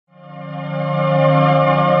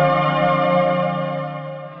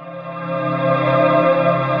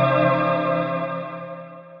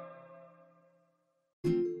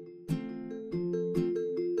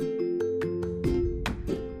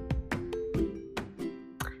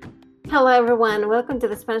Hello, everyone. Welcome to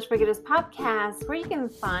the Spanish for Kiddos podcast, where you can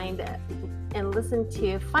find and listen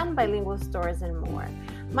to fun bilingual stories and more.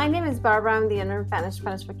 My name is Barbara. I'm the owner of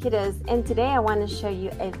Spanish for Kiddos, and today I want to show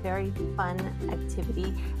you a very fun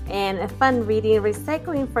activity and a fun reading,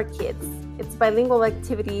 Recycling for Kids. It's bilingual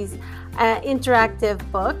activities, interactive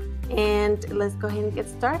book, and let's go ahead and get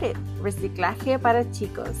started. Reciclaje para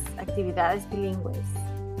chicos, actividades bilingües.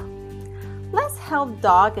 Let's help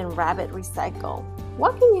dog and rabbit recycle.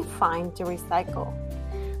 What can you find to recycle?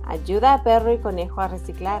 Ayuda a perro y conejo a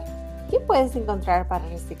reciclar. ¿Qué puedes encontrar para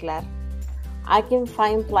reciclar? I can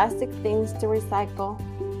find plastic things to recycle.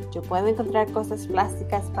 Yo puedo encontrar cosas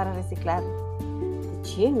plásticas para reciclar.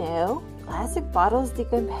 Did you know plastic bottles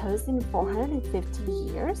decompose in 450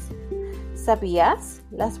 years? ¿Sabías?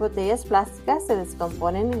 Las botellas plásticas se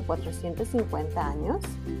descomponen en 450 años.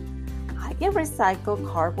 I can recycle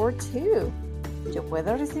cardboard too. Yo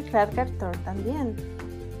puedo reciclar cartón también.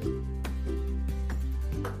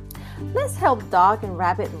 Let's help dog and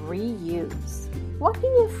rabbit reuse. What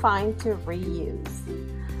can you find to reuse?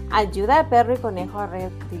 Ayuda a perro y conejo a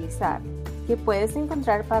reutilizar. ¿Qué puedes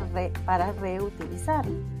encontrar para reutilizar?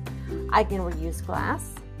 I can reuse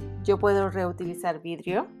glass. Yo puedo reutilizar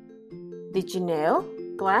vidrio. Did you know?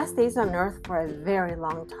 Glass stays on earth for a very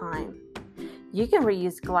long time. You can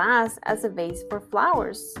reuse glass as a vase for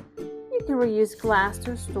flowers. You can reuse glass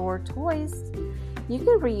to store toys. You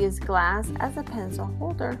can reuse glass as a pencil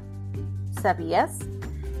holder. ¿Sabías?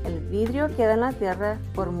 El vidrio queda en la tierra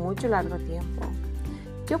por mucho largo tiempo.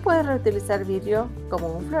 Yo puedo reutilizar vidrio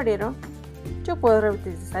como un florero. Yo puedo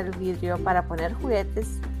reutilizar el vidrio para poner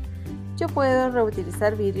juguetes. Yo puedo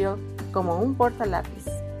reutilizar vidrio como un portalápiz.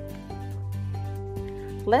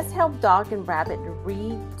 Let's help dog and rabbit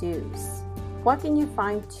reduce. What can you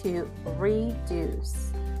find to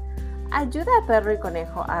reduce? Ayuda a perro y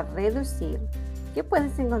conejo a reducir. ¿Qué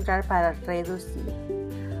puedes encontrar para reducir?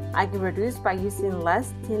 I can reduce by using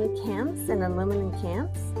less tin cans and aluminum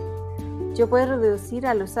cans. Yo puedo reducir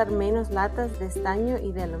al usar menos latas de estaño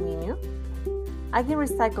y de aluminio. I can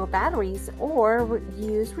recycle batteries or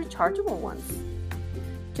use rechargeable ones.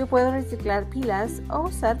 Yo puedo reciclar pilas o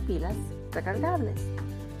usar pilas recargables.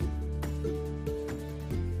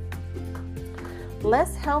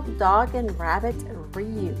 Let's help dog and rabbit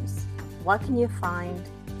reuse. What can you find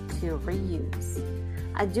to reuse?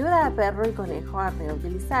 Ayuda a perro y conejo a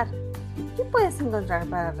reutilizar. ¿Qué puedes encontrar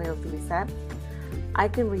para reutilizar? I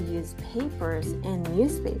can reuse papers and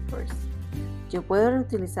newspapers. Yo puedo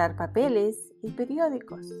reutilizar papeles y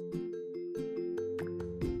periódicos.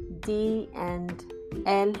 The end.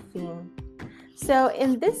 El fin. So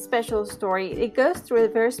in this special story, it goes through a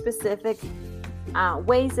very specific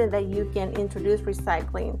ways that you can introduce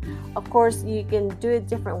recycling. Of course, you can do it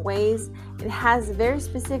different ways. It has very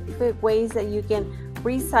specific ways that you can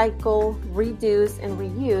recycle, reduce, and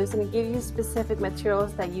reuse, and it gives you specific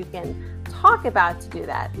materials that you can talk about to do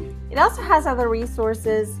that. It also has other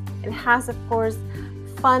resources. It has, of course,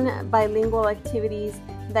 fun bilingual activities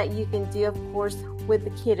that you can do, of course, with the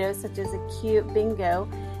kiddos, such as a cute bingo.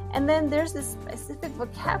 And then there's this specific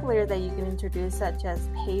vocabulary that you can introduce, such as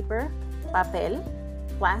paper, papel,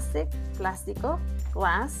 plastic, plástico,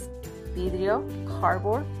 glass, vidrio,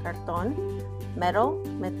 cardboard, cartón, metal,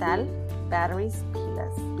 metal, batteries,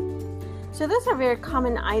 pilas. So those are very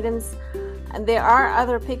common items. And there are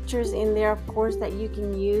other pictures in there, of course, that you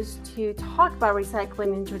can use to talk about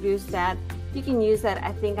recycling, introduce that. You can use that,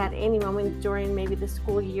 I think, at any moment during maybe the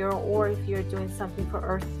school year, or if you're doing something for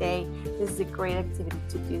Earth Day, this is a great activity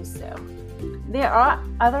to do so. There are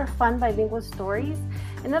other fun bilingual stories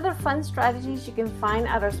and other fun strategies you can find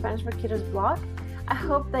at our Spanish for Kiddos blog. I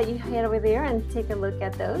hope that you head over there and take a look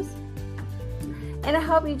at those. And I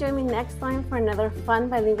hope you join me next time for another fun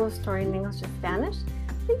bilingual story in English and Spanish.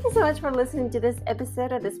 Thank you so much for listening to this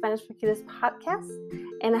episode of the Spanish for Kiddos podcast.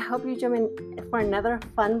 And I hope you join me for another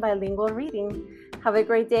fun bilingual reading. Have a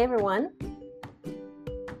great day, everyone.